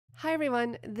Hi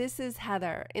everyone, this is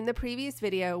Heather. In the previous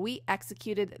video, we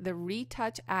executed the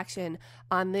retouch action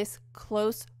on this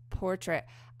close portrait.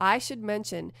 I should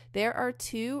mention there are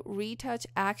two retouch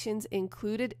actions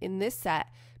included in this set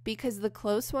because the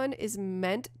close one is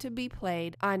meant to be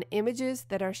played on images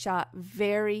that are shot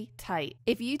very tight.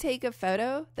 If you take a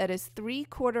photo that is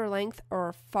 3/4 length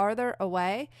or farther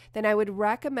away, then I would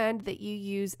recommend that you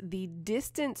use the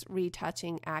distance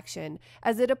retouching action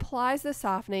as it applies the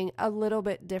softening a little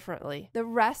bit differently. The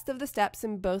rest of the steps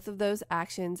in both of those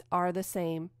actions are the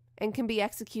same and can be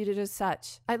executed as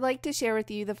such. I'd like to share with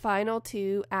you the final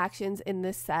two actions in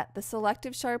this set, the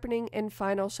selective sharpening and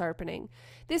final sharpening.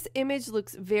 This image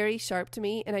looks very sharp to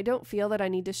me and I don't feel that I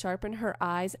need to sharpen her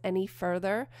eyes any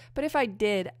further, but if I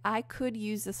did, I could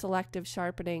use the selective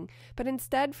sharpening. But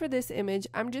instead for this image,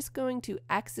 I'm just going to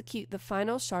execute the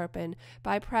final sharpen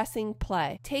by pressing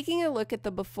play. Taking a look at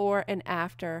the before and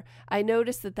after, I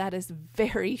notice that that is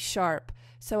very sharp.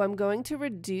 So I'm going to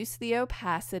reduce the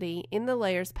opacity in the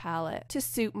layers palette to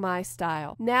suit my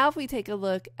style. Now if we take a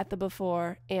look at the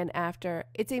before and after,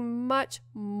 it's a much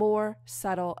more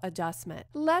subtle adjustment.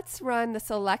 Let's run the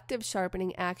selective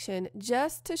sharpening action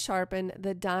just to sharpen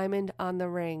the diamond on the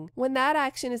ring. When that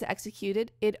action is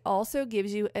executed, it also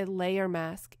gives you a layer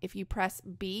mask. If you press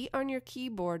B on your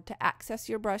keyboard to access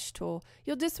your brush tool,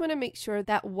 you'll just want to make sure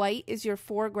that white is your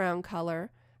foreground color.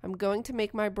 I'm going to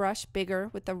make my brush bigger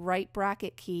with the right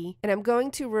bracket key, and I'm going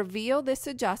to reveal this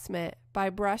adjustment by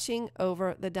brushing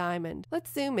over the diamond.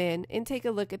 Let's zoom in and take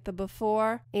a look at the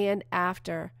before and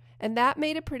after. And that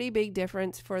made a pretty big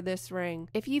difference for this ring.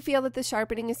 If you feel that the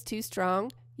sharpening is too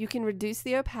strong, you can reduce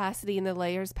the opacity in the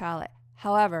layers palette.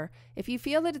 However, if you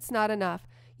feel that it's not enough,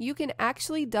 you can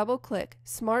actually double-click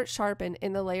Smart Sharpen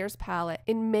in the Layers palette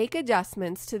and make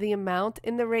adjustments to the amount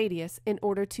in the radius in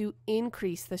order to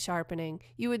increase the sharpening.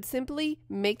 You would simply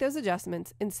make those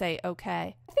adjustments and say OK.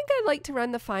 I think I'd like to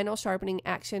run the final sharpening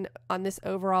action on this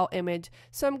overall image,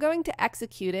 so I'm going to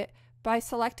execute it by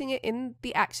selecting it in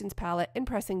the Actions palette and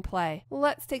pressing play.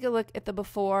 Let's take a look at the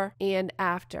before and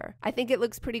after. I think it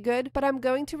looks pretty good, but I'm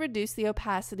going to reduce the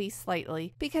opacity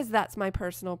slightly because that's my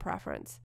personal preference.